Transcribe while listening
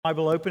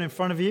Bible open in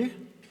front of you.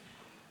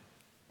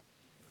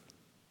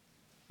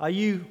 Are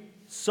you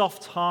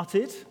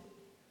soft-hearted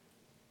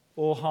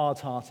or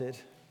hard-hearted?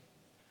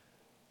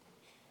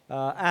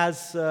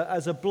 As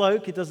a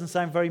bloke, it doesn't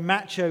sound very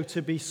macho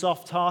to be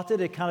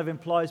soft-hearted. It kind of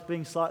implies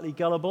being slightly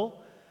gullible,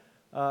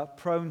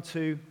 prone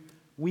to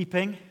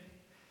weeping.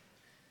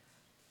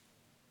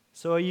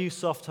 So are you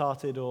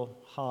soft-hearted or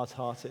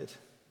hard-hearted?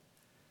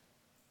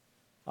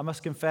 I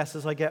must confess,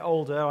 as I get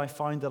older, I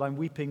find that I'm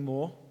weeping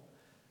more.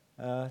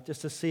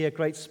 Just to see a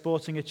great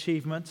sporting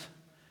achievement,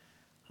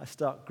 I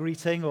start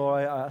greeting, or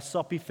a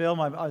soppy film,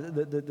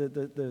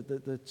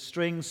 the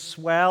strings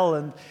swell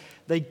and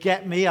they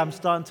get me. I'm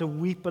starting to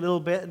weep a little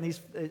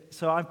bit,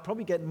 so I'm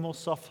probably getting more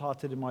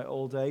soft-hearted in my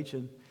old age.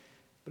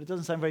 But it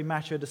doesn't sound very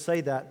macho to say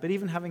that. But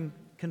even having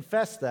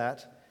confessed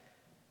that,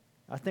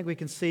 I think we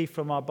can see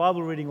from our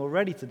Bible reading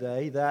already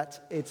today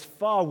that it's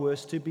far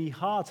worse to be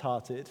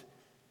hard-hearted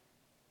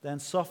than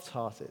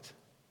soft-hearted.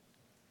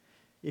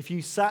 If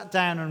you sat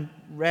down and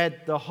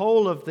read the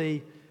whole of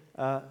the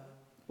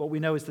what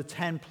we know as the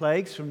 10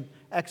 plagues from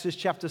Exodus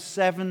chapter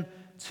 7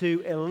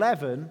 to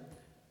 11,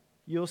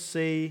 you'll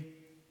see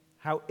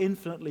how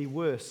infinitely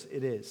worse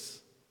it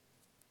is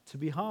to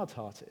be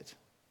hard-hearted.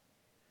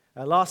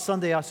 Last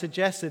Sunday I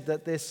suggested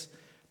that this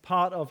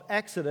part of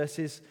Exodus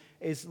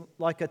is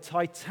like a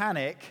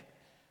titanic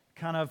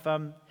kind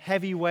of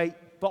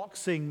heavyweight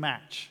boxing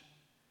match.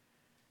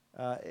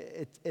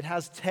 It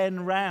has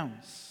 10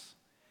 rounds.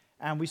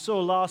 And we saw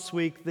last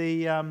week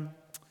the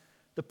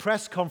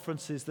press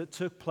conferences that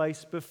took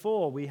place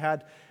before. We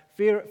had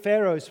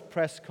Pharaoh's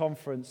press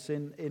conference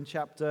in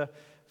chapter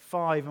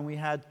 5, and we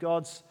had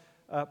God's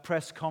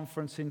press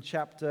conference in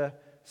chapter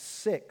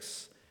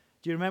 6.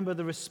 Do you remember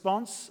the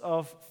response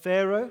of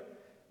Pharaoh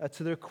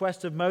to the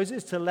request of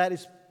Moses to let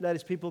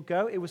his people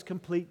go? It was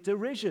complete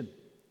derision.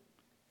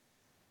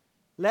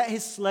 Let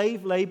his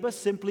slave labor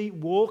simply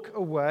walk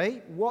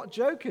away. What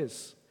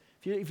jokers?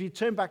 If you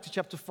turn back to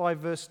chapter 5,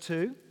 verse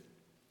 2,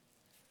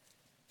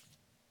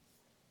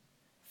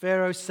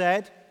 Pharaoh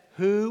said,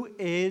 "Who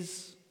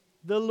is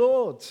the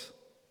Lord,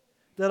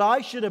 that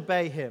I should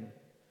obey him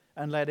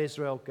and let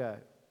Israel go?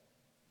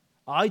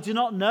 I do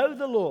not know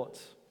the Lord,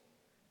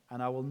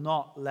 and I will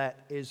not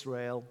let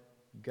Israel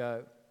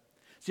go."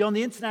 See, on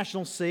the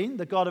international scene,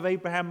 the God of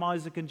Abraham,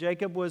 Isaac, and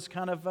Jacob was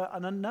kind of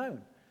an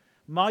unknown.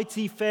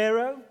 Mighty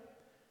Pharaoh,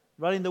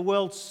 running the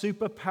world's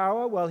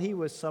superpower, well, he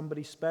was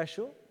somebody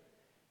special,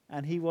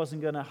 and he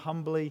wasn't going to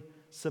humbly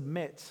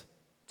submit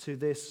to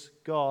this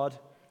God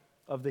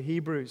of the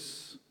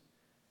Hebrews.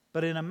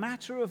 But in a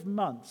matter of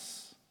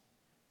months,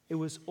 it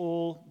was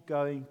all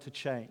going to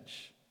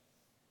change.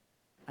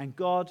 And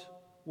God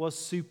was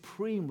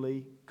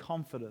supremely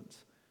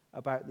confident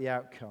about the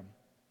outcome.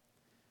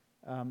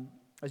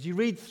 As you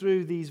read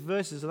through these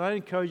verses, and I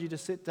encourage you to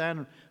sit down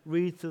and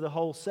read through the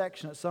whole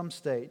section at some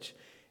stage,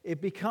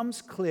 it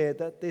becomes clear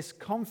that this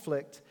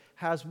conflict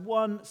has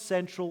one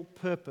central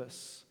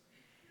purpose,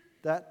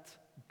 that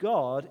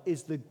God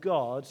is the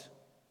God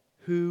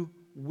who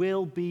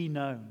will be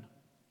known.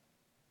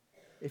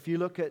 If you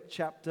look at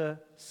chapter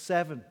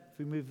 7, if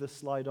we move the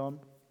slide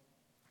on,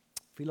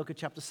 if we look at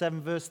chapter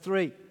 7, verse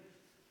 3,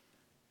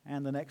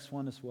 and the next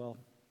one as well.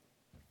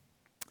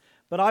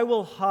 "But I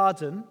will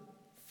harden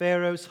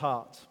Pharaoh's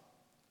heart,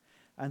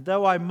 and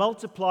though I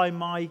multiply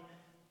my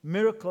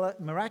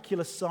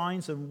miraculous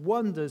signs and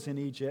wonders in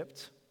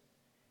Egypt,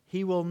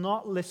 he will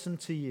not listen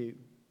to you.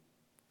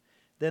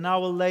 Then I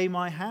will lay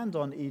my hand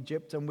on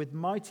Egypt, and with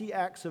mighty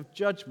acts of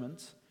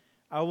judgment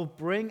I will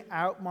bring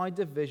out my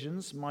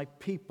divisions, my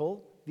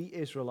people, the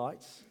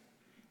Israelites,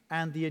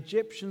 and the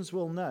Egyptians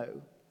will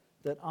know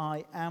that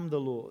I am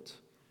the Lord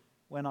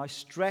when I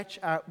stretch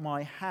out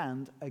my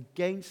hand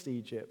against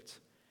Egypt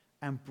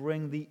and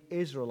bring the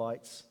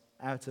Israelites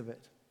out of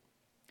it."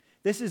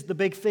 This is the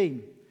big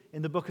theme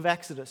in the book of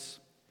Exodus.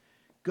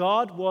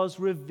 God was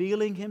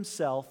revealing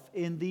himself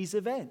in these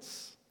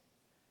events.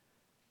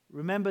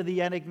 Remember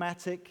the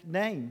enigmatic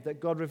name that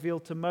God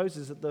revealed to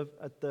Moses at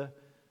the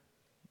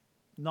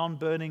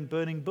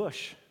burning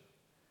bush.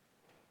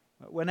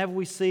 Whenever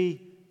we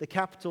see the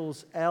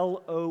capitals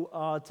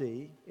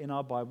L-O-R-D in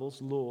our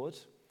Bibles, Lord,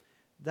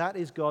 that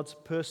is God's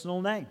personal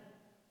name.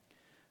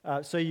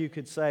 So you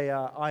could say,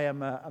 I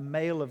am a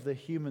male of the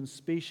human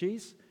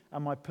species,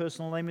 and my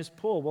personal name is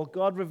Paul. Well,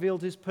 God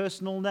revealed his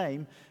personal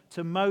name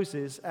to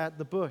Moses at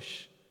the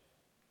bush.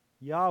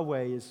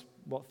 Yahweh is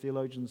what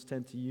theologians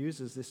tend to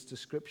use as this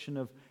description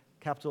of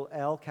capital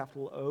L,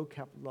 capital O,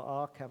 capital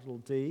R, capital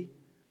D.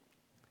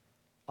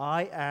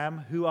 I am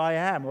who I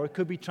am, or it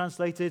could be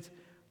translated,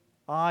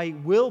 I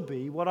will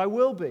be what I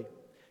will be.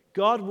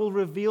 God will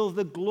reveal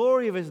the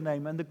glory of his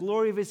name and the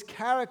glory of his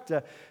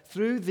character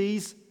through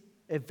these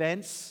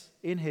events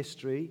in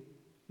history,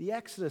 the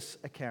Exodus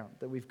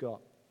account that we've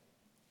got.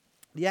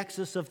 The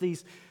exodus of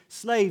these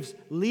slaves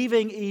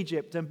leaving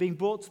Egypt and being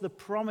brought to the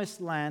promised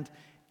land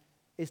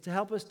is to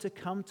help us to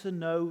come to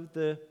know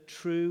the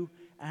true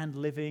and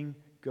living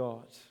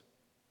God,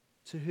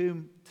 to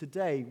whom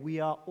today we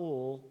are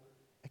all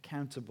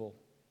accountable.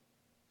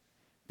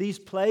 These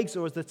plagues,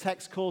 or as the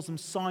text calls them,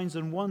 signs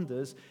and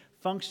wonders,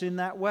 function in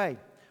that way,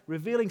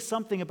 revealing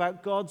something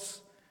about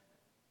God's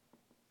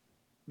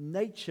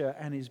nature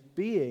and his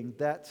being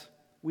that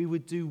we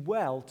would do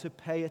well to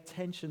pay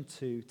attention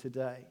to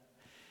today.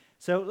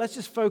 So let's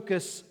just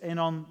focus in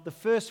on the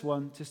first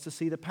one just to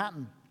see the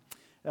pattern.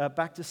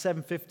 Back to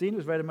 7:15,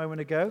 was read a moment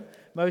ago.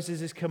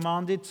 Moses is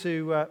commanded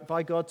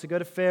by God to go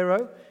to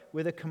Pharaoh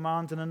with a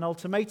command and an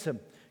ultimatum.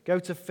 Go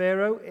to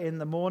Pharaoh in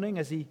the morning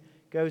as he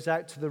goes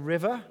out to the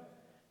river.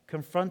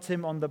 Confront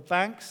him on the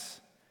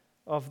banks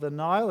of the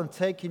Nile and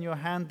take in your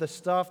hand the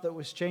staff that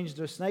was changed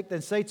into a snake.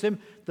 Then say to him,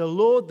 the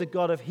Lord, the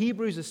God of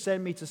Hebrews, has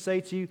sent me to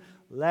say to you,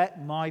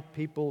 let my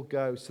people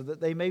go so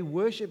that they may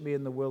worship me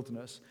in the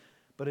wilderness.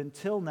 But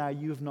until now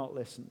you have not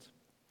listened.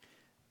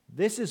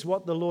 This is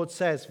what the Lord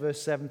says,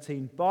 verse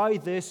 17. By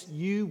this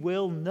you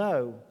will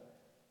know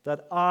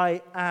that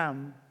I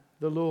am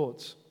the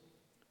Lord.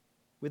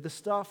 With the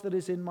staff that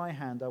is in my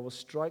hand, I will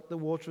strike the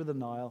water of the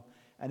Nile,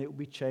 and it will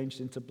be changed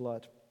into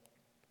blood.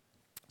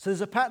 So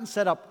there's a pattern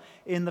set up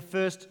in the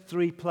first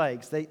three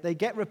plagues. They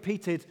get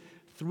repeated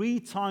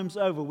 3 times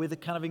over with a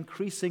kind of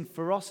increasing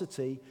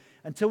ferocity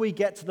until we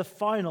get to the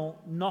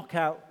final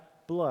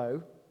knockout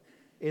blow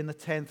in the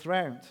 10th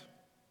round.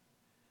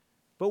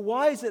 But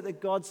why is it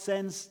that God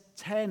sends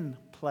 10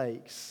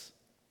 plagues?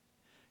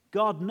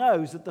 God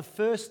knows that the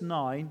first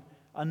 9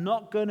 are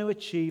not going to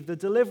achieve the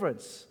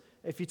deliverance.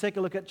 If you take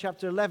a look at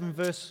chapter 11,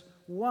 verse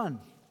 1.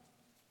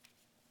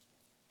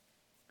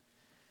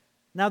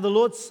 Now the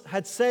Lord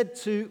had said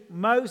to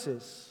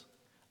Moses,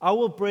 I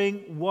will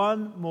bring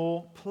one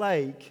more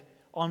plague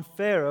on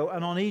Pharaoh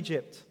and on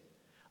Egypt.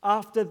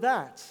 After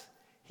that,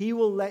 he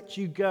will let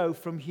you go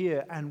from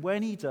here, and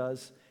when he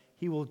does,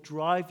 he will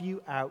drive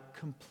you out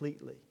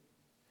completely.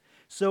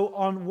 So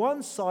on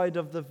one side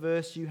of the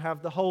verse, you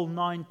have the whole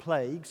 9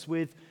 plagues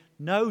with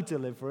no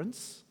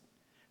deliverance.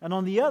 And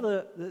on the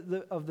other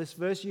of this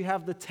verse, you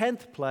have the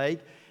 10th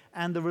plague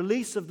and the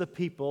release of the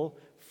people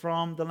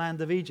from the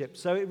land of Egypt.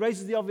 So it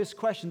raises the obvious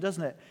question,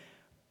 doesn't it?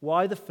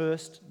 Why the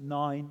first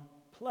 9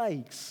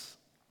 plagues?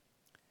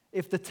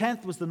 If the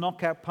 10th was the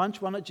knockout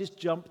punch, why not just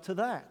jump to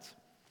that?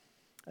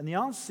 And the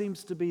answer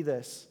seems to be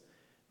this.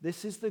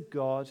 This is the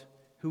God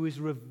who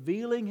is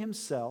revealing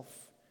himself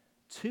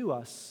to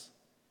us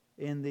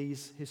in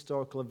these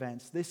historical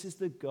events. This is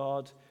the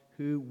God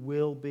who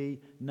will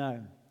be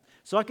known.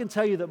 So I can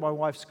tell you that my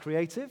wife's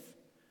creative.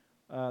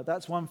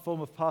 That's one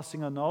form of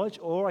passing on knowledge.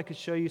 Or I could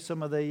show you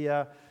some of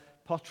the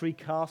pottery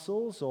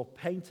castles or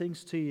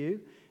paintings to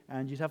you,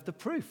 and you'd have the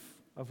proof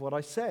of what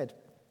I said.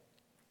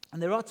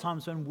 And there are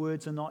times when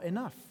words are not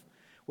enough,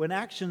 when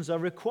actions are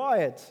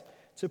required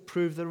to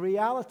prove the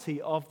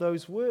reality of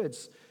those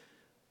words.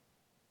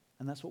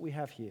 And that's what we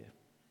have here.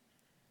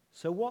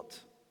 So what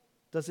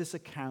does this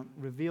account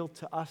reveal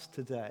to us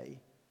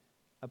today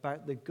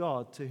about the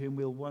God to whom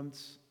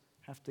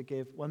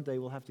one day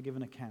we'll have to give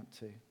an account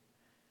to?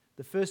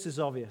 The first is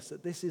obvious,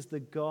 that this is the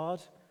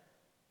God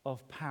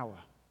of power.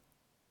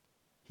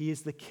 He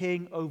is the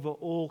king over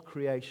all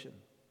creation.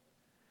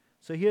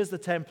 So here's the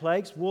 10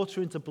 plagues: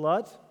 water into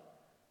blood,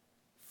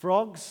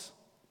 frogs,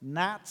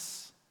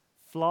 gnats,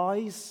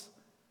 flies,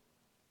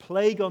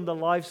 plague on the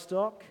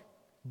livestock,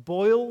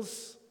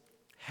 boils,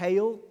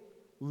 hail,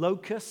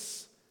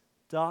 locusts,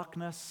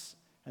 darkness,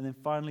 and then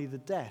finally the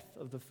death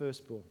of the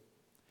firstborn.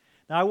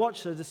 Now, I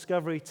watched a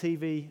Discovery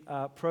TV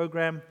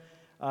program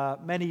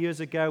many years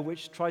ago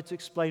which tried to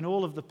explain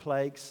all of the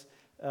plagues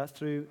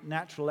through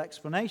natural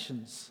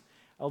explanations.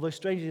 Although,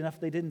 strangely enough,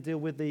 they didn't deal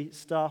with the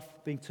staff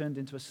being turned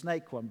into a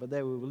snake one, but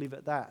there we will leave it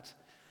at that.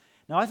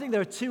 Now, I think there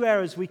are 2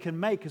 errors we can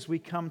make as we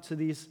come to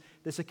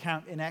this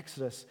account in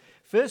Exodus.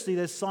 Firstly,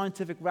 there's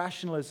scientific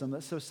rationalism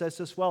that sort of says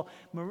to us, well,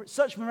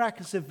 such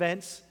miraculous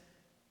events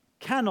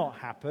cannot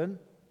happen,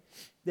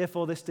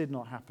 therefore this did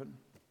not happen.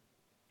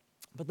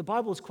 But the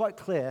Bible is quite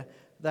clear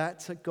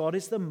that God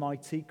is the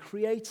mighty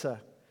creator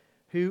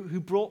who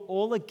brought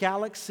all the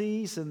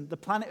galaxies and the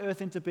planet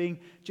Earth into being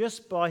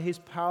just by his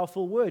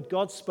powerful word.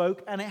 God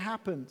spoke and it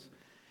happened.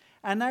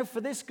 And now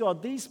for this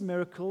God, these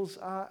miracles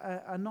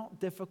are not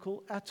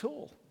difficult at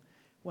all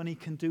when he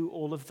can do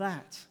all of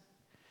that.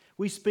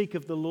 We speak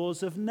of the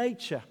laws of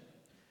nature,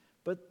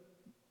 but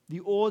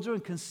the order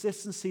and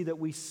consistency that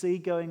we see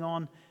going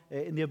on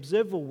in the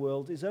observable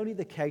world is only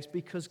the case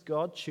because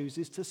God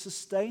chooses to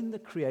sustain the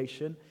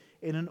creation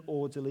in an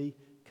orderly,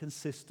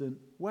 consistent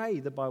way,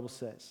 the Bible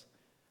says.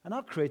 And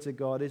our Creator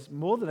God is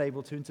more than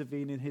able to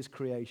intervene in his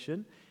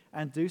creation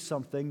and do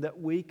something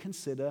that we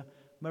consider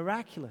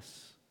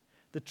miraculous.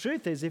 The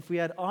truth is, if we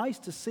had eyes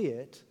to see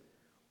it,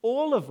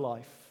 all of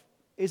life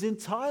is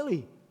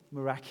entirely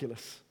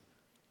miraculous.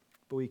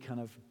 But we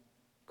kind of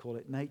call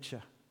it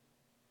nature.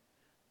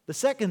 The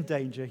second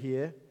danger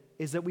here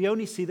is that we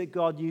only see that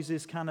God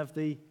uses kind of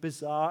the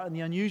bizarre and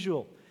the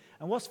unusual.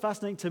 And what's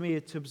fascinating to me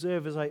to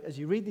observe as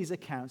you read these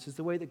accounts is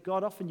the way that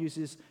God often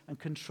uses and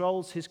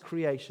controls his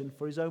creation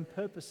for his own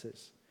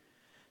purposes.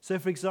 So,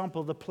 for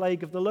example, the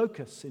plague of the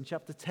locusts in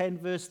chapter 10,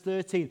 verse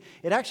 13.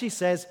 It actually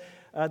says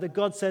that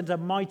God sent a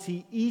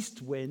mighty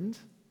east wind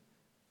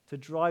to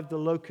drive the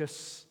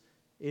locusts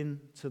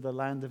into the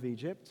land of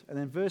Egypt. And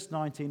then verse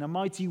 19, a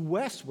mighty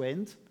west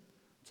wind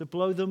to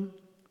blow them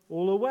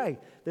all away.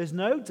 There's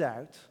no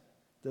doubt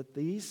that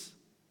these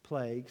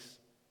plagues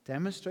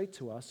demonstrate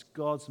to us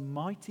God's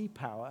mighty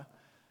power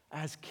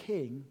as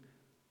king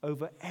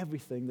over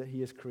everything that he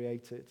has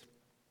created.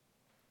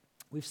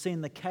 We've seen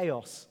the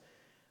chaos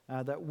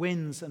that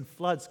winds and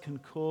floods can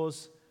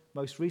cause,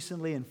 most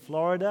recently in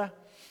Florida,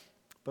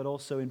 but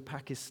also in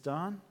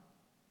Pakistan.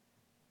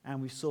 And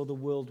we saw the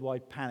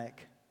worldwide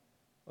panic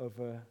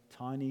over a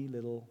tiny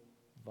little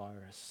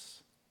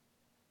virus.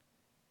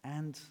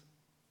 And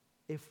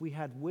if we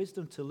had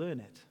wisdom to learn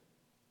it,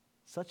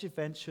 such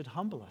events should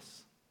humble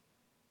us.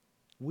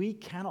 We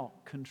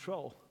cannot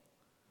control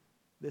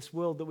this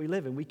world that we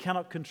live in. We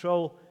cannot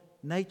control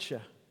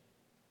nature.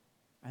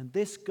 And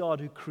this God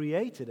who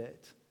created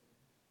it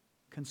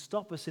can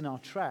stop us in our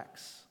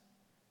tracks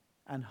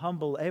and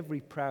humble every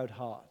proud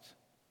heart.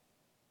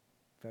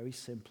 Very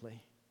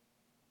simply.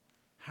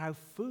 How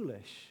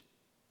foolish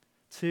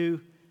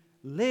to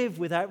live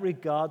without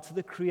regard to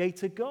the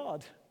Creator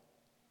God.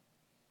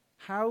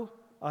 How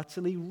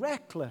utterly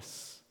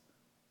reckless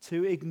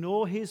to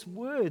ignore his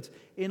word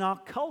in our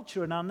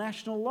culture and our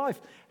national life.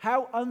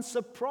 How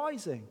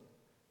unsurprising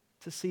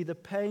to see the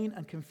pain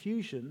and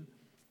confusion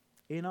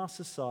in our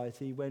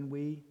society when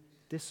we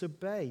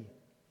disobey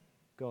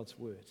God's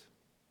word.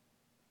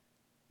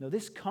 Now,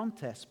 this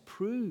contest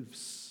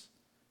proves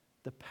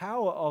the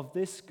power of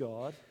this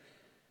God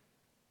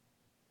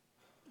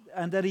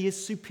and that he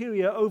is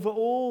superior over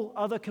all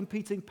other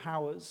competing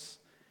powers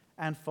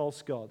and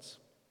false gods.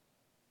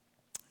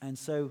 And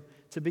so,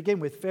 to begin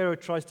with, Pharaoh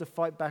tries to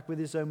fight back with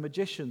his own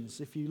magicians.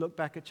 If you look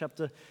back at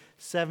chapter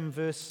 7,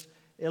 verse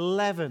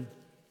 11,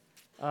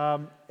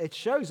 it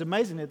shows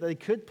amazingly that they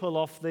could pull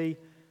off the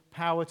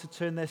power to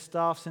turn their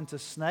staffs into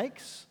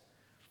snakes.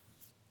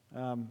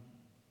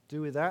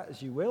 Do with that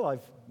as you will.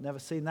 I've never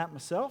seen that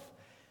myself.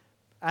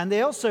 And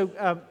they also,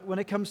 when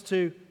it comes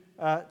to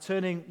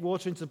turning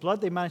water into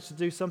blood, they managed to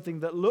do something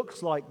that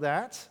looks like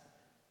that.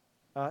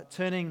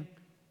 Turning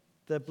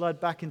the blood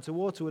back into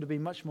water would have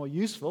been much more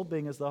useful,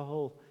 being as the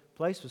whole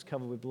place was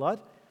covered with blood.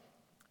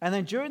 And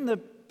then during the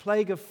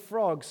plague of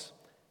frogs,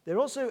 they're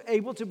also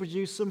able to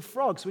produce some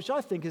frogs, which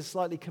I think is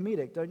slightly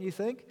comedic, don't you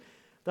think?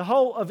 The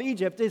whole of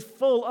Egypt is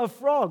full of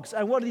frogs.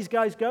 And what do these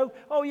guys go?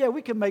 Oh yeah,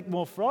 we can make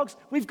more frogs.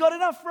 We've got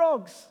enough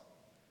frogs.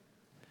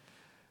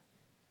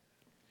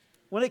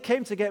 When it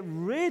came to get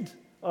rid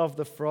of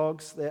the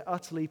frogs, they're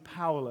utterly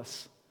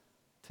powerless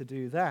to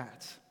do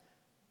that.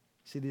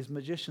 See, these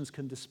magicians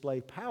can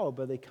display power,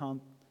 but they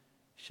can't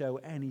show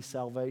any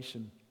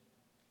salvation.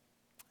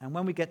 And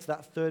when we get to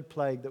that third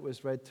plague that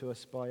was read to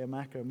us by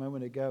Amaka a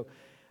moment ago,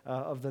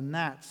 of the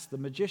gnats, the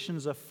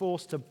magicians are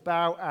forced to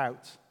bow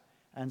out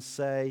and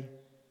say,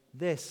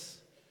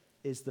 "This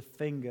is the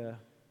finger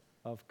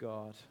of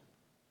God."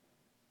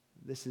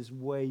 This is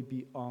way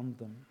beyond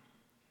them.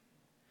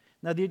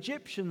 Now, the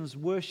Egyptians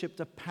worshipped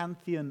a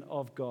pantheon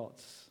of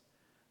gods.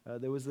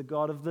 There was the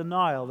god of the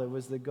Nile. There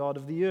was the god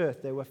of the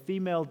earth. There were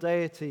female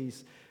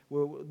deities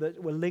that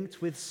were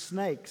linked with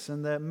snakes,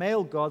 and the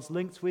male gods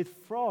linked with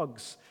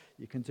frogs.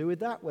 You can do with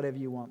that whatever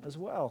you want as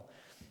well.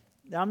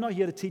 Now, I'm not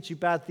here to teach you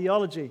bad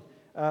theology,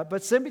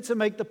 but simply to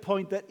make the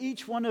point that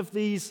each one of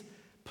these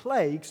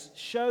plagues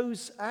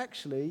shows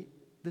actually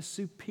the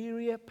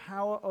superior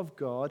power of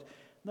God,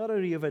 not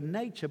only over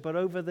nature, but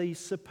over the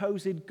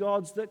supposed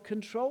gods that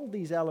control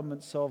these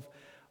elements of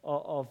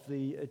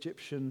the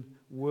Egyptian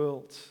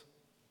world.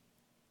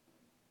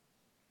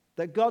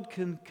 That God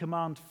can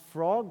command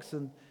frogs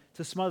and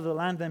to smother the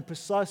land, then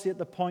precisely at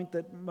the point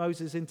that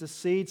Moses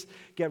intercedes,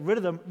 get rid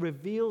of them,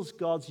 reveals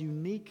God's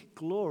unique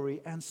glory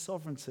and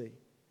sovereignty.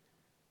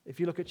 If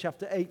you look at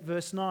chapter 8,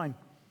 verse 9,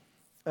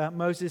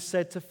 Moses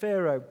said to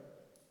Pharaoh,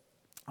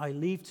 "I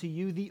leave to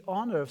you the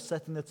honor of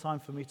setting the time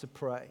for me to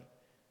pray."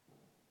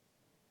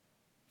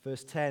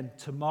 Verse 10,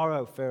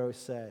 "Tomorrow," Pharaoh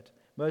said.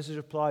 Moses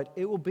replied,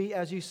 "It will be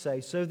as you say,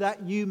 so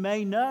that you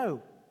may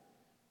know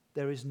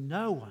there is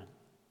no one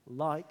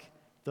like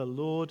the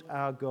Lord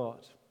our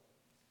God.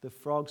 The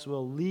frogs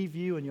will leave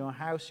you and your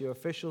house, your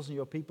officials and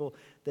your people.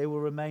 They will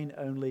remain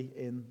only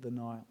in the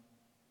Nile."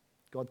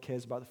 God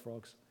cares about the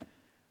frogs.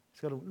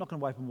 He's not going to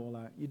wipe them all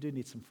out. You do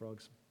need some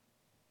frogs.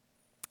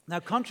 Now,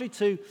 contrary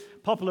to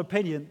popular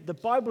opinion, the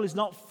Bible is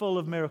not full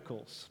of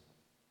miracles.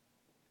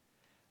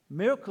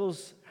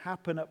 Miracles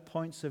happen at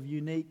points of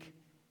unique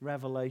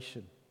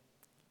revelation.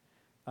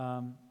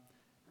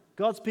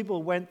 God's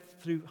people went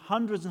through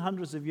hundreds and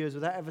hundreds of years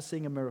without ever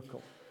seeing a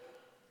miracle.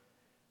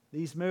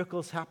 These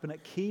miracles happen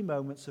at key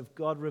moments of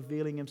God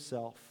revealing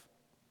himself.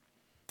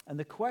 And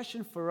the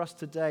question for us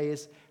today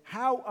is,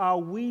 how are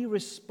we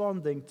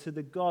responding to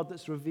the God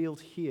that's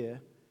revealed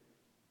here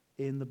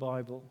in the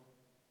Bible?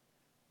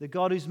 The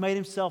God who's made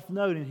himself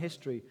known in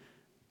history,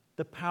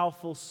 the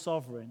powerful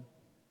sovereign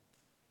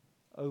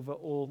over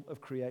all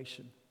of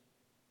creation.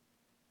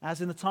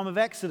 As in the time of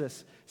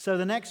Exodus. So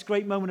the next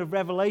great moment of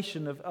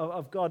revelation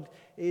of God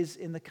is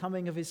in the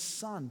coming of his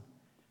Son,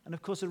 And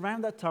of course,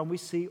 around that time, we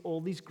see all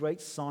these great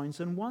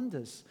signs and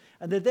wonders.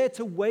 And they're there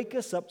to wake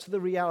us up to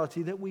the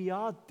reality that we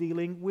are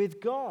dealing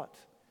with God.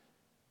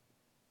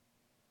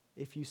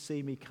 If you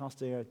see me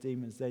casting out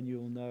demons, then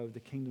you'll know the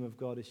kingdom of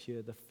God is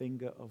here. The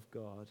finger of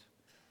God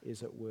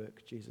is at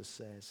work, Jesus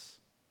says.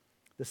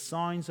 The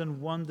signs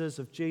and wonders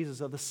of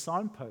Jesus are the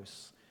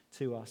signposts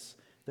to us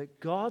that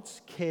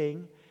God's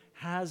King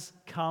has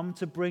come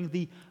to bring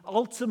the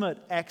ultimate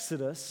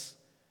exodus,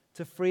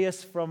 to free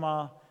us from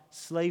our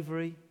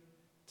slavery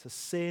to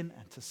sin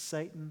and to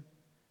Satan,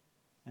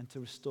 and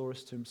to restore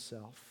us to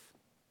himself.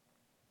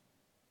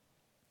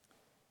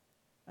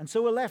 And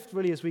so we're left,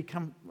 really, as we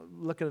come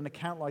look at an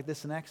account like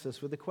this in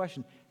Exodus, with the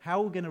question,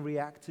 how are we going to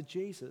react to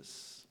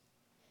Jesus,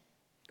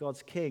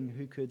 God's King,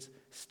 who could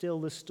still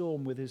the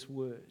storm with his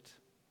word,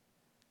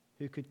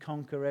 who could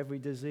conquer every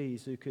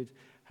disease, who could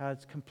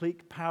have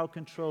complete power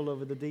control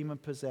over the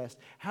demon-possessed?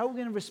 How are we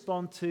going to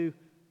respond to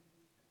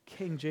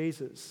King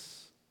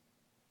Jesus?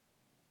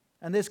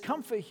 And there's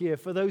comfort here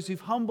for those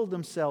who've humbled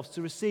themselves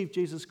to receive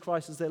Jesus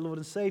Christ as their Lord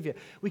and Savior.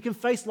 We can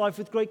face life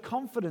with great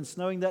confidence,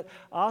 knowing that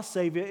our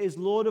Savior is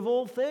Lord of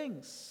all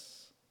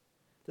things.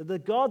 That the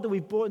God that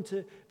we've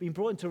been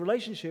brought into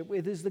relationship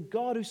with is the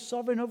God who's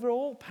sovereign over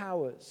all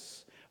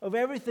powers, over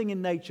everything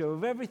in nature,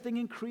 over everything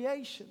in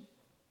creation.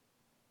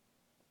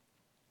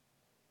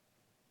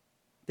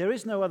 There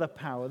is no other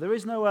power. There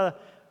is no other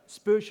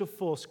spiritual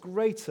force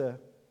greater.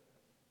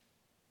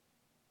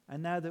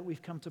 And now that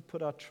we've come to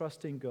put our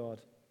trust in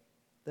God,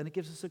 then it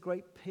gives us a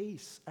great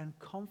peace and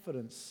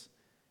confidence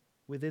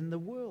within the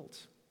world.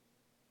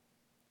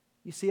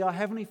 You see, our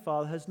Heavenly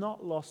Father has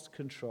not lost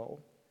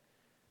control.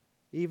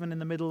 Even in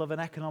the middle of an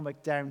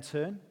economic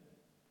downturn,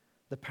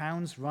 the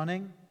pound's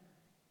running,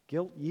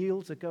 gilt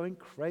yields are going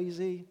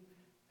crazy,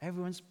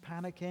 everyone's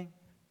panicking.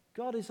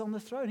 God is on the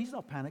throne. He's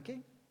not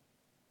panicking.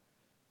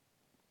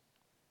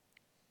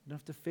 You don't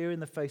have to fear in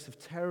the face of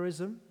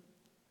terrorism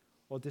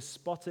or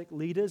despotic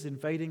leaders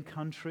invading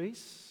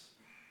countries.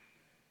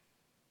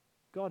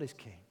 God is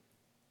king.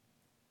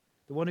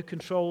 The one who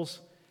controls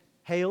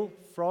hail,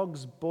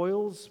 frogs,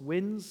 boils,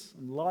 winds,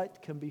 and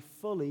light can be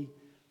fully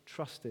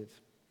trusted.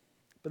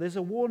 But there's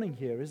a warning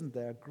here, isn't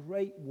there? A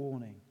great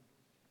warning.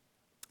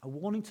 A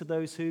warning to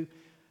those who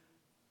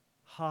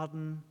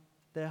harden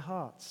their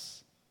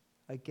hearts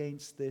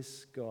against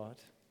this God.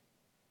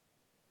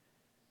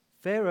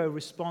 Pharaoh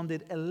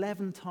responded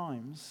 11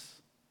 times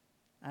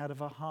out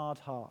of a hard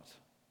heart.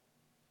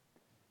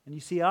 And you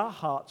see, our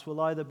hearts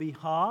will either be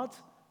hard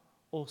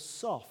or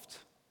soft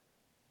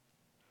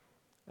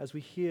as we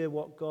hear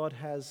what God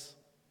has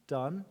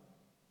done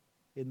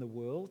in the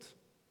world,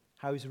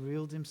 how he's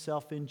revealed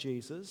himself in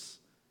Jesus.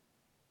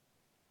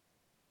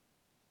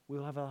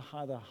 We'll have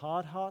either a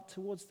hard heart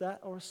towards that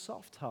or a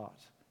soft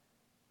heart.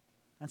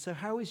 And so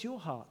how is your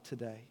heart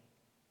today?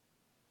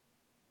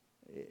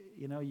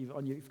 You know,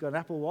 you've got an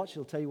Apple Watch,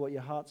 it'll tell you what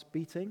your heart's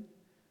beating.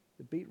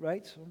 The beat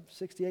rate,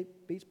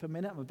 68 beats per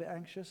minute. I'm a bit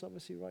anxious,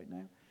 obviously, right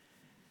now.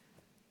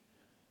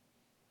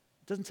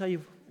 It doesn't tell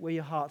you where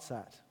your heart's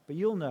at, but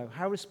you'll know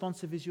how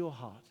responsive is your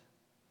heart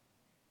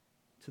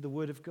to the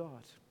Word of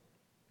God.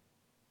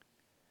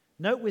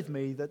 Note with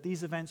me that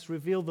these events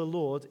reveal the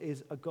Lord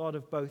is a God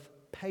of both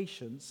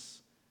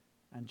patience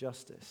and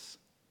justice.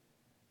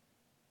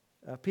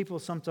 People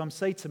sometimes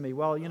say to me,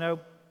 well, you know,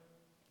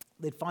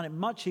 they'd find it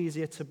much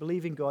easier to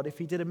believe in God if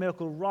he did a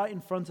miracle right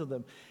in front of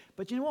them.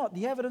 But you know what?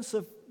 The evidence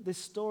of this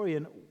story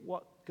and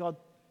what God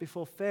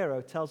before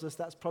Pharaoh tells us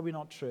that's probably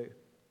not true.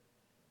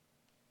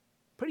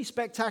 Pretty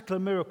spectacular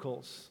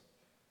miracles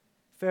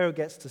Pharaoh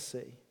gets to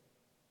see.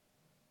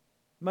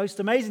 Most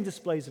amazing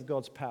displays of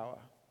God's power.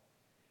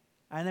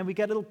 And then we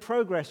get a little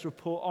progress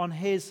report on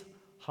his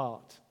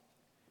heart.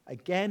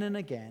 Again and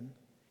again,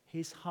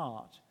 his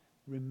heart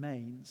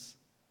remains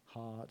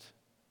hard.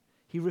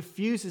 He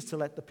refuses to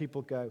let the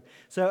people go.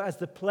 So as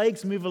the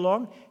plagues move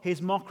along,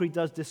 his mockery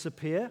does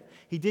disappear.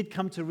 He did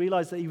come to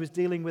realize that he was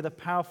dealing with a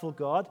powerful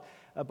God.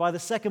 By the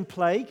second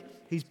plague,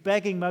 he's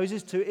begging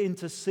Moses to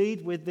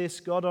intercede with this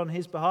God on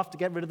his behalf to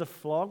get rid of the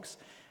flogs.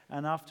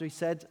 And after he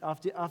said,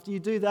 after you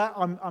do that,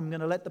 I'm going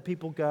to let the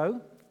people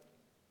go.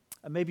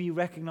 And maybe you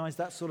recognize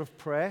that sort of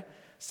prayer.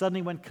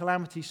 Suddenly when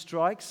calamity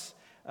strikes,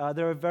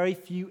 there are very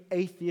few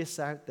atheists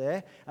out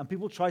there, and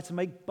people try to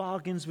make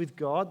bargains with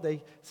God.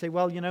 They say,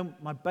 well, you know,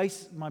 my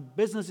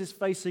business is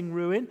facing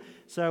ruin,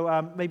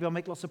 so maybe I'll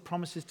make lots of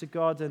promises to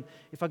God, and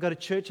if I go to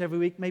church every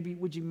week, maybe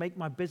would you make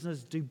my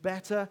business do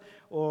better?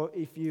 Or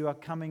if you are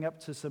coming up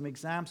to some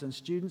exams, and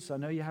students, I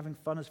know you're having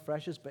fun as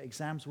freshers, but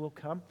exams will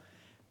come.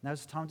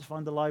 Now's the time to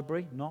find the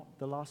library, not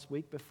the last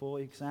week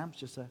before exams,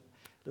 just a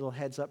little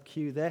heads-up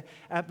cue there.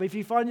 But if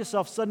you find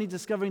yourself suddenly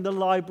discovering the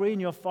library in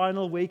your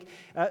final week,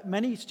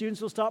 many students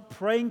will start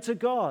praying to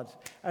God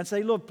and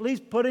say, Lord, please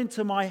put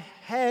into my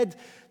head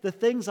the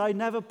things I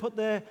never put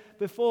there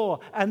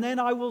before, and then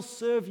I will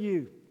serve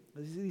you.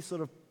 These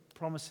sort of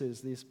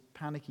promises, these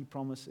panicky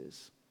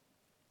promises.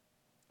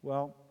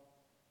 Well,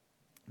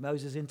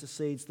 Moses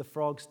intercedes, the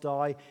frogs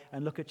die,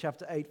 and look at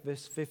chapter 8,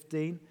 verse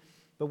 15.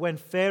 But when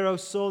Pharaoh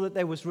saw that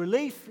there was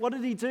relief, what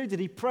did he do? Did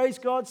he praise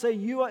God, say,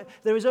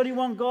 there is only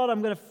one God,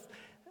 I'm going to...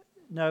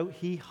 No,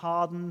 he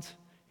hardened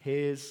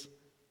his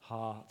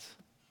heart.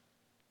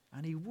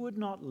 And he would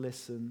not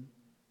listen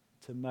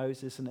to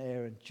Moses and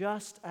Aaron,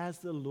 just as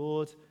the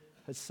Lord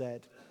had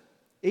said.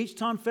 Each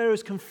time Pharaoh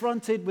is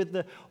confronted with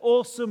the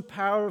awesome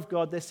power of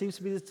God, there seems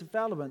to be this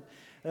development.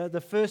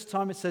 The first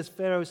time it says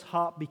Pharaoh's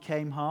heart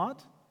became hard.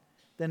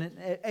 Then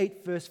in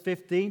 8 verse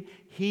 15,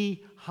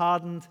 he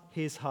hardened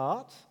his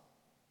heart.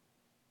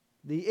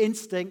 The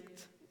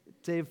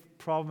instinctive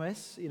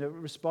promise,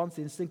 response,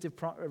 the instinctive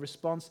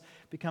response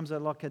becomes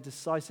like a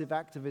decisive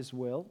act of his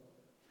will.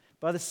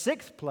 By the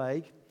 6th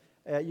plague,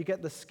 you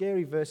get the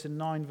scary verse in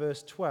 9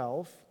 verse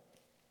 12.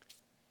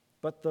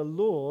 But the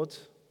Lord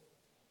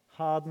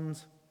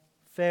hardened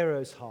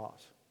Pharaoh's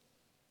heart.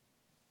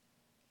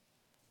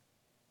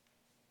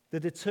 The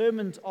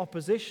determined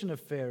opposition of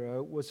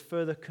Pharaoh was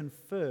further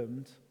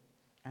confirmed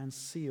and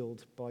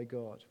sealed by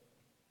God.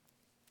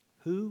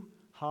 Who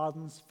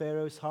hardens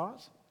Pharaoh's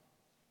heart?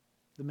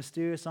 The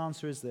mysterious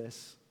answer is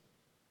this: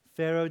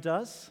 Pharaoh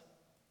does,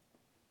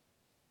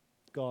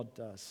 God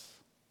does.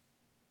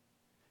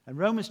 And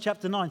Romans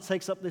chapter 9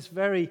 takes up this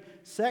very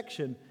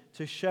section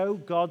to show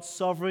God's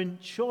sovereign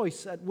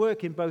choice at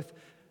work in both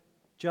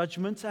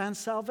judgment and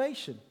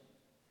salvation.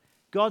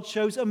 God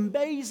shows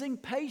amazing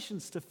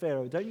patience to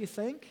Pharaoh, don't you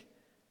think?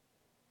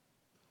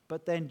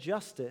 But then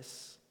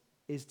justice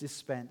is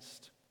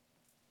dispensed.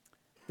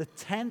 The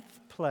 10th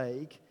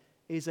plague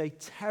is a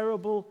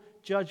terrible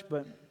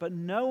judgment, but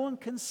no one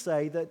can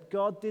say that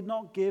God did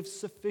not give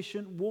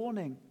sufficient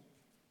warning.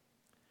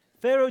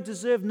 Pharaoh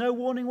deserved no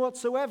warning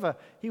whatsoever.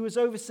 He was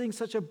overseeing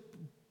such a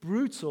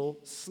brutal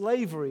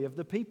slavery of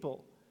the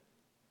people.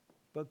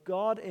 But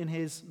God, in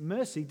his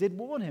mercy, did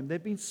warn him. There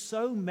had been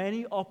so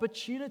many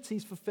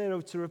opportunities for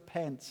Pharaoh to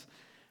repent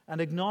and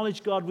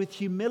acknowledge God with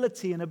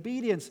humility and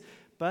obedience,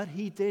 but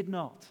he did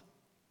not.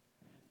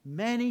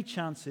 Many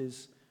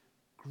chances,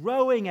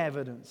 growing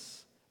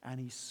evidence, and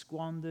he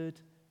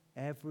squandered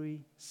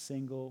every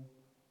single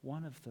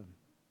one of them.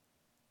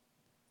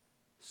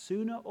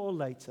 Sooner or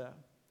later,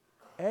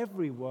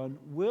 everyone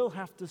will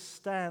have to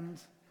stand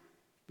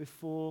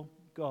before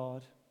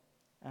God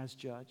as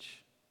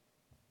judge.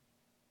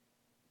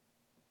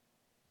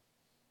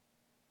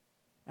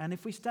 And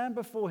if we stand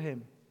before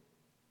him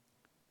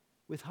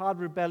with hard,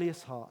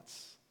 rebellious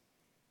hearts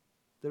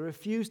that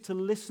refuse to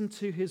listen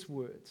to his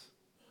words,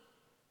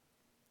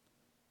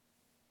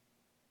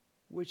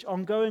 which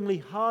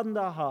ongoingly hardened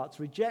our hearts,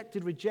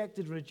 rejected,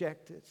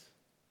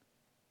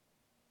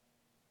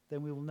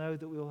 then we will know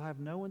that we will have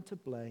no one to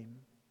blame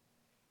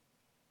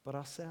but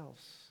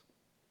ourselves.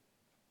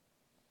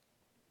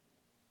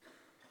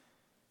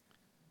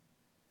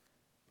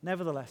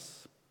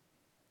 Nevertheless,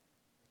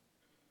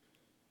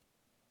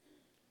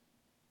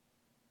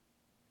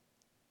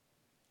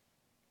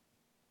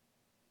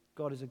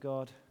 God is a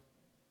God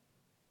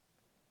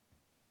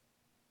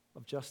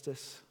of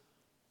justice.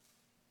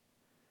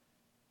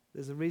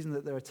 There's a reason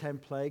that there are 10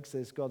 plagues.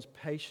 There's God's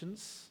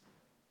patience,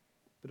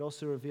 but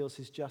also reveals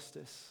his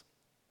justice.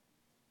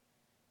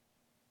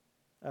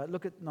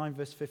 Look at 9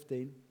 verse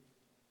 15.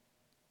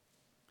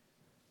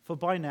 For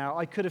by now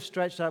I could have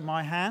stretched out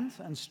my hand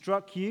and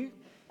struck you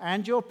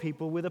and your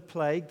people with a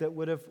plague that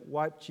would have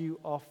wiped you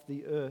off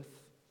the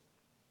earth.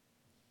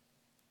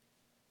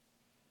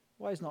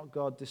 Why has not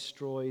God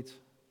destroyed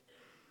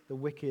the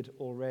wicked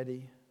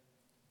already?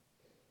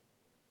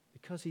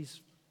 Because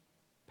he's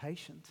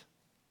patient.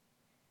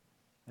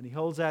 And he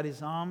holds out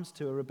his arms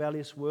to a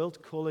rebellious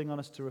world, calling on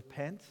us to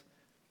repent.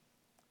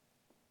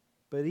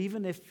 But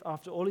even if,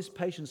 after all his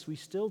patience, we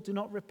still do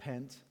not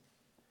repent,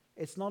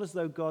 it's not as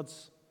though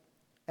God's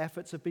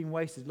efforts have been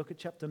wasted. Look at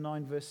chapter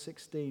 9, verse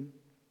 16.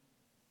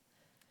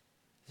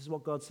 This is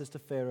what God says to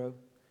Pharaoh.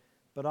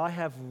 But I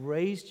have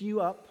raised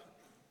you up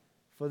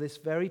for this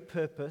very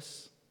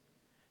purpose,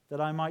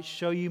 that I might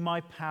show you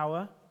my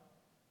power,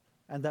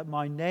 and that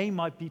my name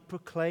might be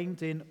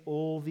proclaimed in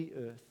all the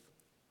earth.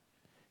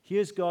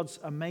 Here's God's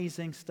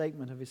amazing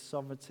statement of his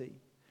sovereignty.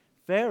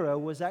 Pharaoh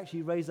was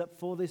actually raised up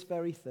for this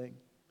very thing,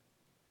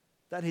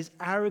 that his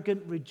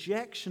arrogant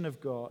rejection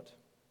of God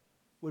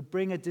would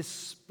bring a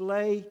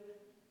display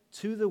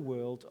to the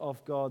world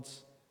of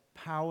God's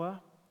power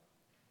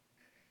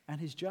and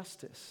his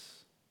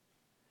justice.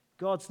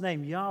 God's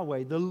name,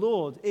 Yahweh, the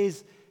Lord,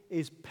 is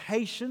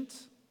patient,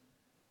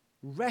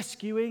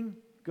 rescuing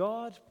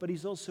God, but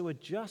he's also a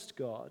just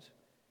God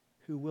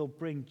who will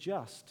bring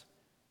just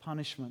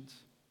punishment.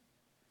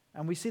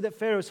 And we see that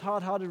Pharaoh's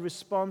hard-hearted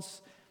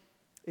response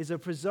is a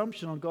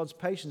presumption on God's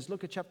patience.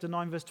 Look at chapter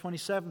 9, verse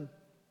 27.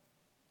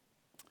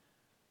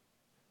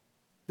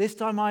 This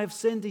time I have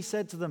sinned, he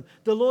said to them.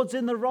 The Lord's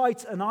in the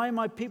right, and I and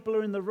my people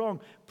are in the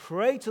wrong.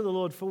 Pray to the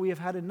Lord, for we have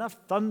had enough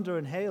thunder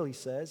and hail, he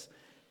says.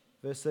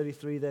 Verse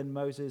 33, then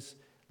Moses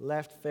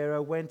left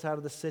Pharaoh, went out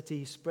of the city.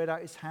 He spread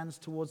out his hands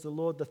towards the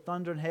Lord. The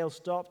thunder and hail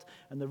stopped,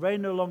 and the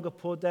rain no longer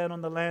poured down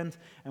on the land.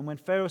 And when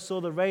Pharaoh saw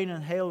the rain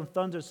and hail and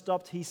thunder had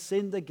stopped, he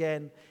sinned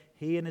again.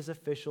 He and his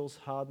officials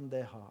hardened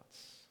their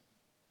hearts.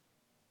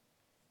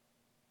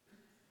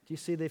 Do you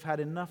see they've had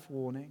enough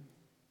warning?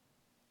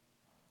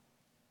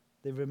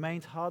 They've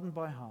remained hardened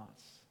by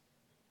hearts.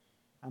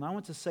 And I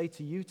want to say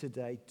to you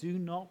today, do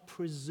not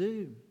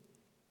presume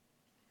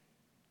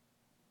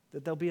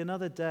that there'll be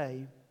another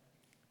day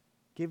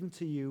given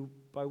to you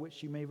by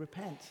which you may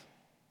repent.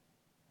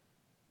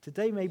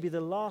 Today may be the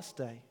last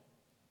day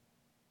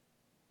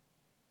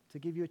to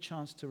give you a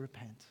chance to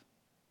repent.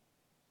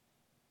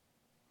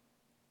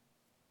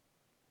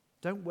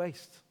 Don't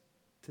waste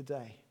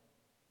today.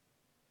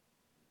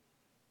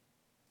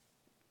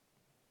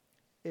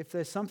 If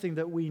there's something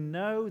that we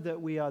know that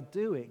we are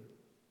doing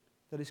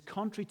that is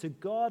contrary to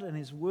God and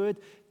His Word,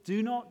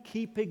 do not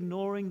keep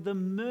ignoring the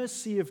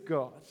mercy of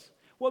God.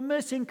 What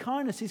mercy and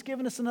kindness. He's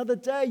given us another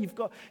day.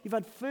 You've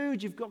had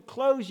food, you've got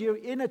clothes, you're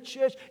in a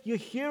church, you're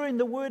hearing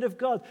the Word of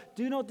God.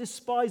 Do not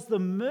despise the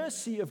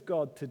mercy of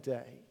God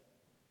today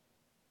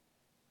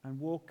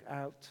and walk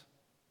out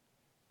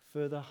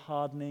further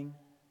hardening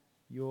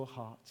your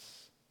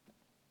hearts.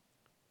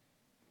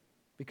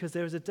 Because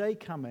there is a day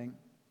coming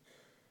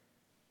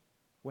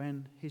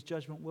when His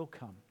judgment will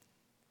come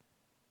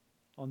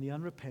on the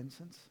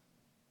unrepentant,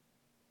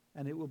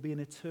 and it will be an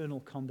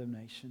eternal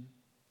condemnation.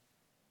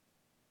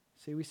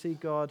 See, we see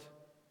God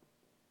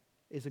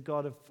is a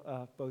God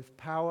of both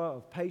power,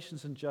 of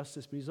patience and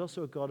justice, but He's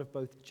also a God of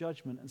both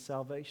judgment and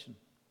salvation.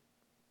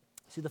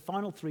 See, the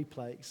final 3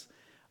 plagues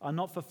are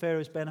not for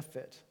Pharaoh's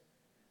benefit,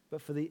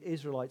 but for the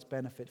Israelites'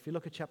 benefit. If you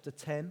look at chapter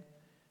 10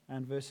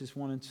 and verses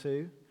 1 and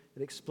 2,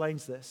 it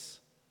explains this.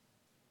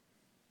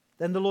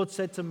 Then the Lord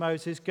said to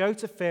Moses, "Go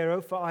to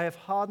Pharaoh, for I have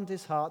hardened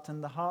his heart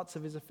and the hearts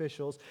of his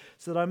officials,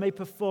 so that I may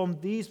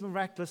perform these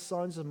miraculous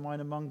signs of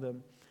mine among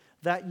them,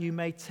 that you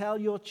may tell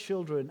your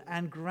children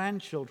and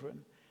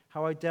grandchildren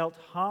how I dealt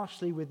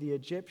harshly with the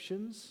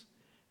Egyptians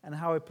and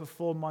how I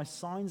performed my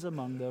signs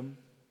among them,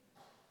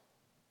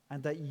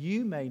 and that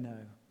you may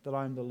know that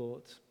I am the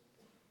Lord."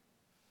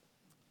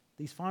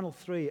 These final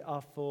 3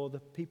 are for the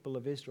people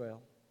of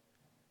Israel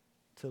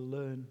to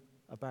learn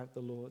about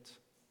the Lord.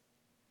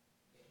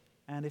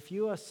 And if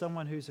you are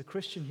someone who's a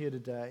Christian here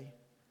today,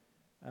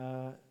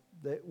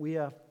 that we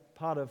are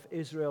part of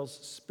Israel's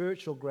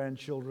spiritual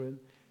grandchildren,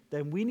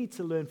 then we need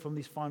to learn from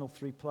these final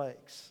 3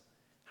 plagues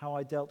how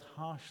I dealt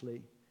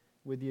harshly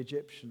with the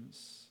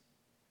Egyptians.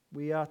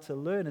 We are to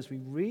learn as we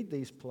read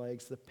these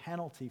plagues the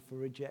penalty for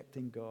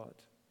rejecting God.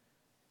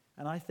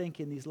 And I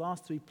think in these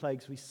last 3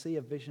 plagues we see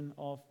a vision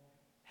of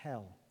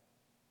hell.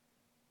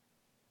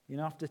 You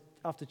know,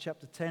 after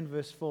chapter 10,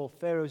 verse 4,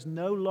 Pharaoh is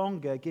no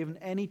longer given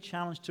any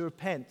challenge to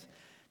repent,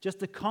 just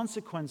the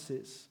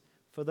consequences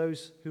for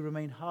those who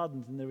remain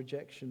hardened in their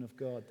rejection of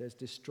God. There's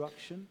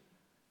destruction,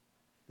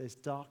 there's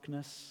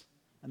darkness,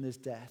 and there's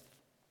death.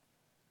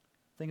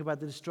 Think about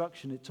the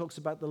destruction. It talks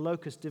about the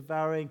locust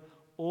devouring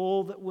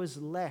all that was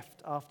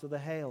left after the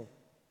hail.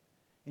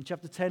 In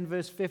chapter 10,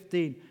 verse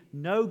 15,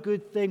 no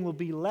good thing will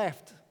be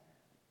left.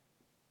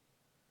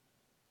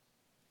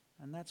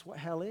 And that's what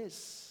hell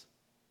is.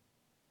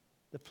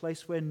 The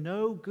place where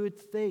no good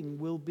thing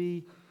will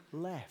be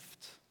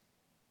left.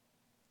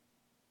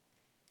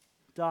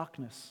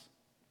 Darkness,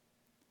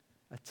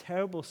 a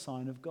terrible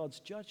sign of God's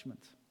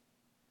judgment.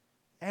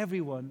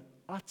 Everyone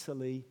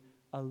utterly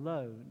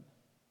alone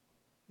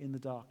in the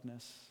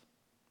darkness.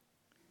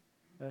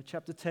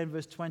 Chapter 10,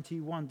 verse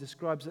 21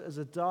 describes it as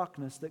a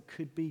darkness that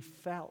could be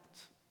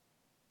felt.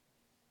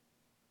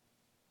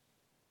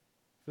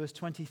 Verse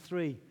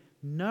 23,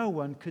 no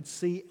one could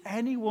see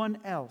anyone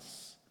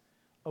else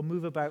or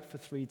move about for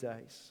 3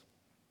 days.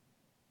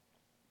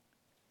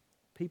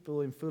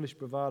 People in foolish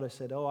bravado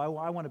said, "Oh,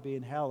 I want to be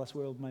in hell. That's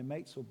where all my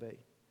mates will be."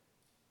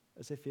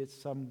 As if it's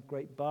some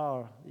great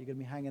bar you're going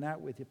to be hanging out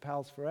with your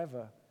pals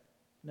forever.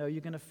 No, you're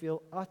going to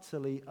feel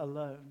utterly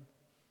alone.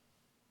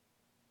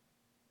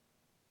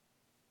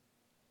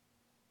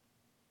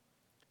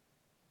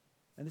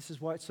 And this is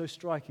why it's so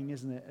striking,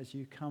 isn't it, as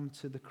you come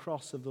to the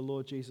cross of the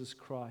Lord Jesus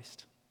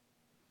Christ,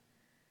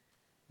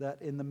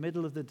 that in the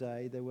middle of the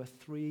day there were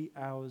 3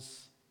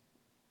 hours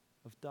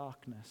of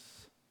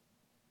darkness.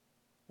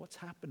 What's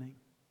happening?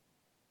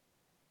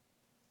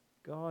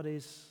 God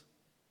is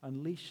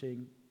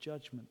unleashing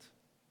judgment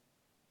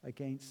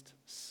against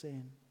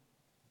sin.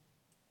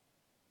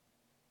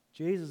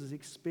 Jesus is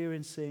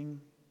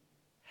experiencing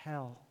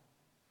hell.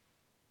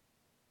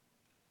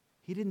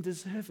 He didn't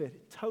deserve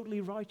it,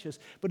 totally righteous,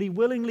 but He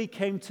willingly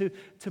came to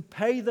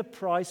pay the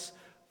price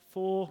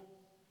for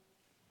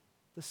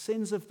the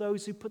sins of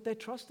those who put their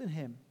trust in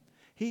Him.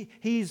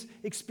 He's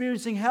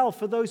experiencing hell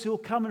for those who will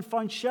come and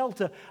find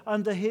shelter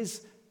under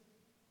His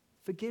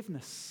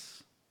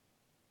forgiveness.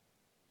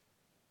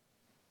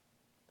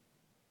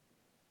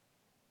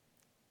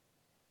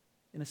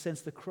 In a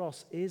sense, the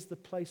cross is the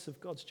place of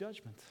God's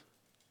judgment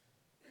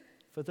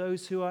for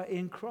those who are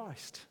in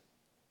Christ.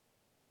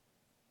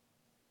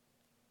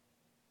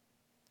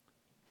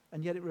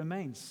 And yet it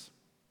remains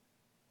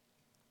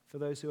for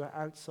those who are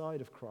outside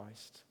of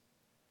Christ.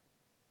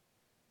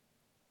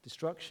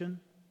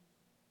 Destruction,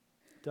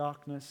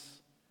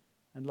 darkness,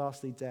 and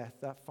lastly death,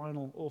 that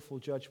final awful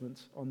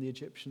judgment on the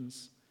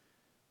Egyptians,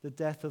 the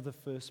death of the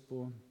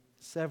firstborn,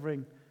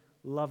 severing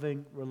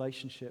loving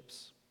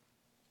relationships.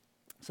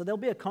 So there'll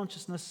be a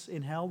consciousness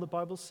in hell, the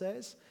Bible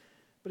says,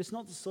 but it's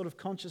not the sort of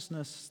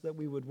consciousness that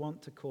we would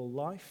want to call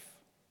life.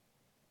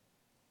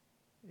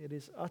 It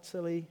is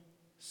utterly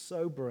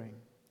sobering,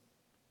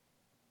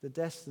 the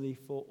destiny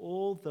for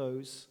all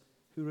those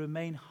who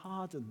remain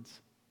hardened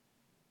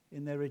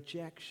in their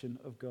rejection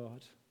of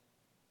God.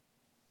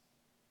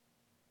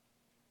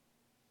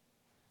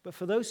 But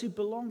for those who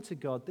belong to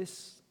God,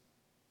 these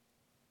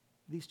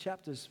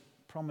chapters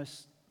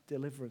promise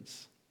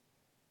deliverance.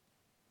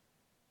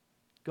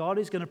 God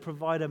is going to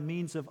provide a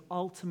means of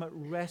ultimate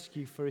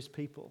rescue for his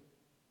people.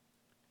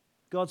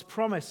 God's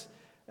promise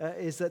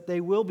is that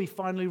they will be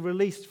finally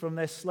released from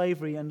their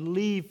slavery and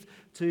leave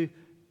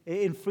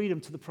in freedom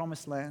to the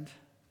promised land.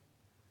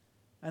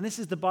 And this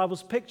is the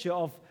Bible's picture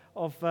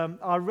of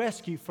our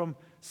rescue from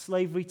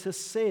slavery to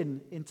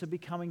sin into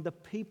becoming the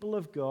people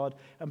of God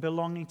and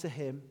belonging to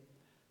him.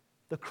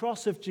 The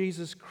cross of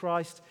Jesus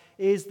Christ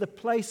is the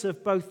place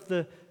of both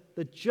the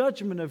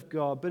judgment of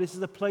God, but it's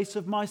the place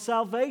of my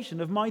salvation,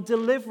 of my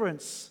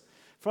deliverance.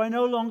 For I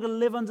no longer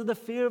live under the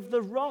fear of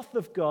the wrath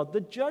of God,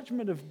 the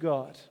judgment of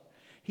God.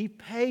 He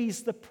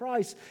pays the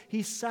price.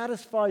 He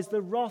satisfies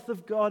the wrath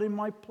of God in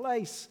my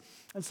place.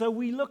 And so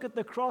we look at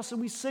the cross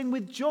and we sing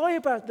with joy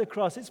about the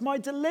cross. It's my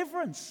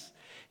deliverance.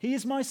 He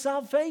is my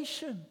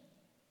salvation.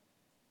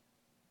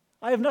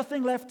 I have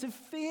nothing left to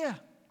fear,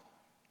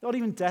 not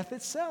even death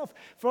itself,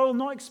 for I will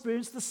not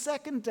experience the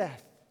second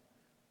death.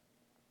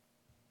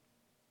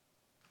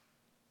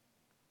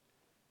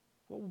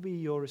 What will be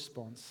your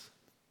response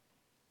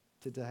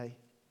today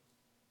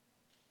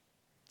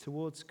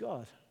towards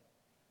God?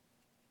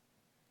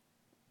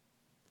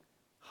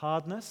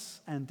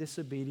 Hardness and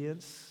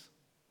disobedience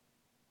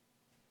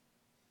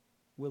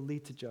will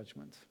lead to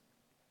judgment.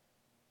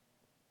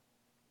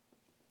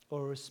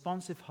 Or a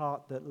responsive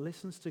heart that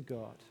listens to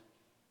God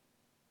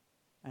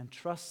and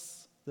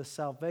trusts the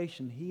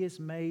salvation he has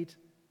made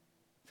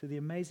through the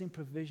amazing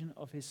provision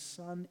of his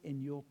Son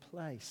in your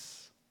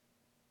place.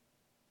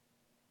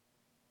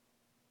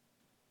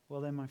 Well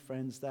then, my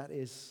friends, that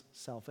is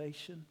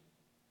salvation,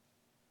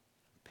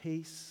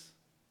 peace,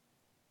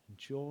 and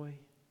joy,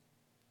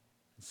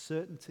 and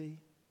certainty,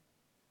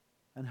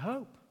 and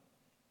hope.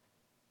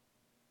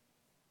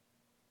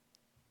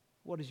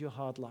 What is your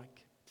heart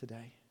like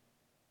today?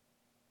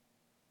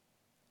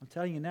 I'm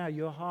telling you now,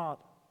 your heart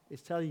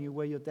is telling you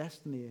where your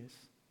destiny is.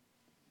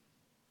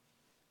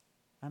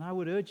 And I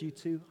would urge you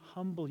to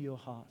humble your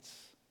hearts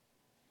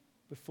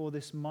before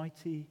this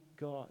mighty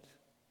God.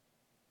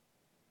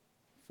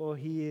 For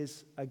he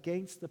is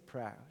against the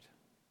proud,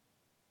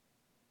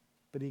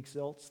 but he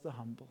exalts the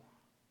humble.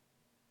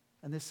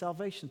 And there's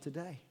salvation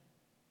today.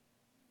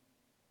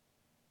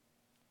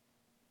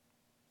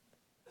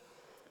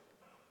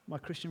 My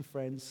Christian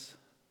friends,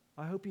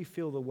 I hope you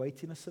feel the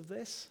weightiness of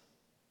this.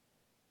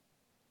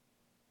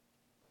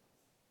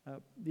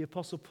 The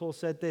Apostle Paul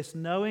said this,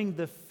 knowing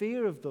the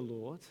fear of the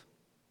Lord,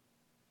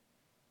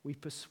 we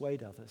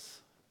persuade others.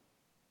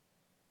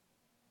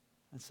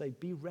 And say,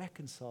 be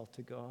reconciled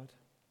to God.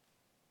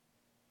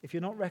 If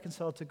you're not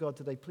reconciled to God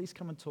today, please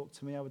come and talk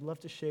to me. I would love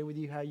to share with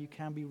you how you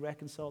can be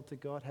reconciled to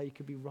God, how you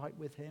can be right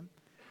with him.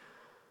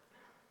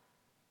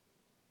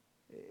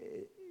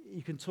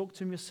 You can talk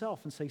to him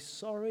yourself and say,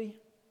 sorry,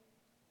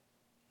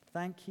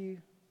 thank you,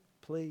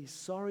 please.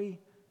 Sorry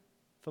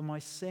for my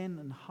sin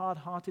and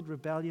hard-hearted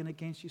rebellion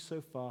against you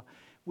so far.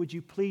 Would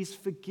you please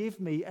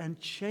forgive me and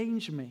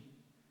change me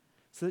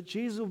so that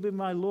Jesus will be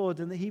my Lord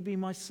and that he be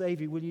my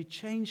Savior? Will you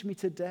change me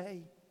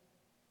today?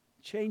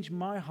 Change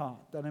my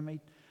heart that I may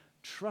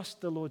trust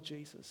the Lord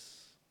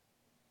Jesus.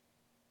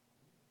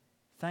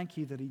 Thank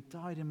you that he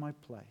died in my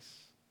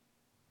place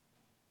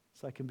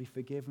so I can be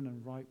forgiven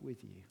and right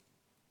with you.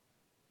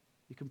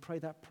 You can pray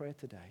that prayer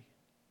today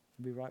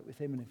and be right with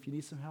him. And if you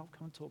need some help,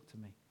 come and talk to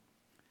me.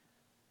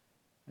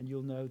 And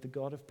you'll know the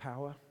God of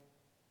power,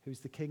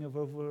 who's the King of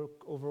over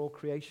all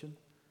creation,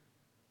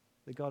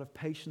 the God of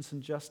patience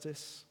and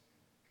justice,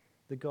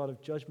 the God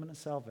of judgment and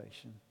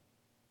salvation.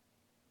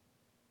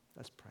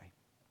 Let's pray.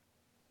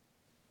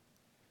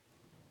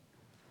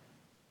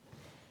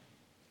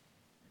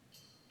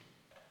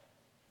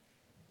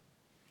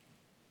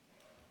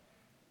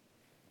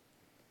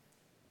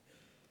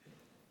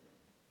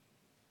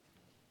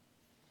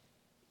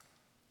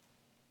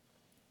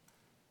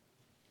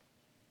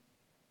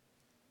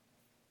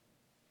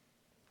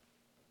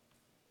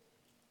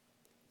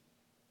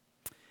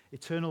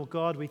 Eternal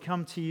God, we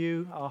come to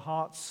you, our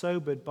hearts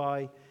sobered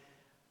by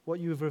what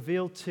you have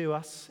revealed to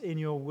us in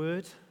your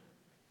word,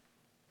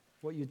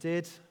 what you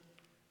did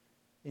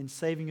in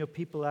saving your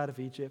people out of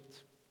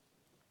Egypt,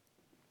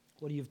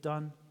 what you've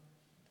done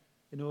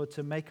in order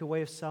to make a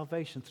way of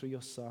salvation through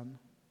your Son.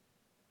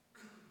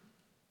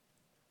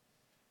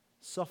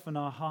 Soften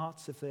our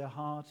hearts if they are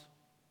hard.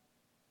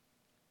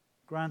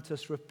 Grant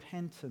us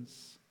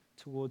repentance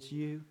towards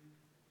you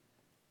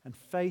and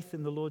faith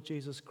in the Lord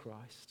Jesus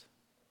Christ.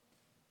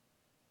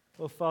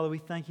 Oh, Father, we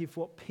thank you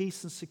for what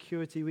peace and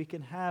security we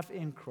can have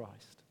in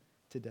Christ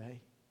today.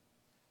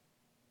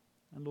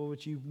 And Lord,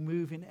 would you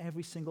move in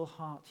every single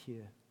heart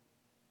here,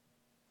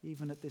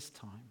 even at this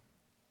time,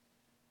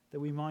 that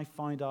we might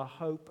find our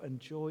hope and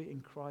joy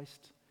in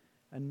Christ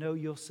and know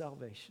your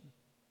salvation.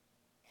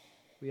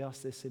 We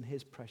ask this in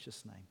his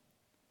precious name.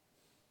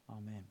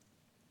 Amen.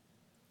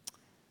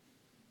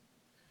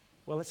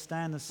 Well, let's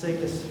stand and sing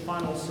this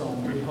final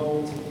song.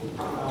 Behold,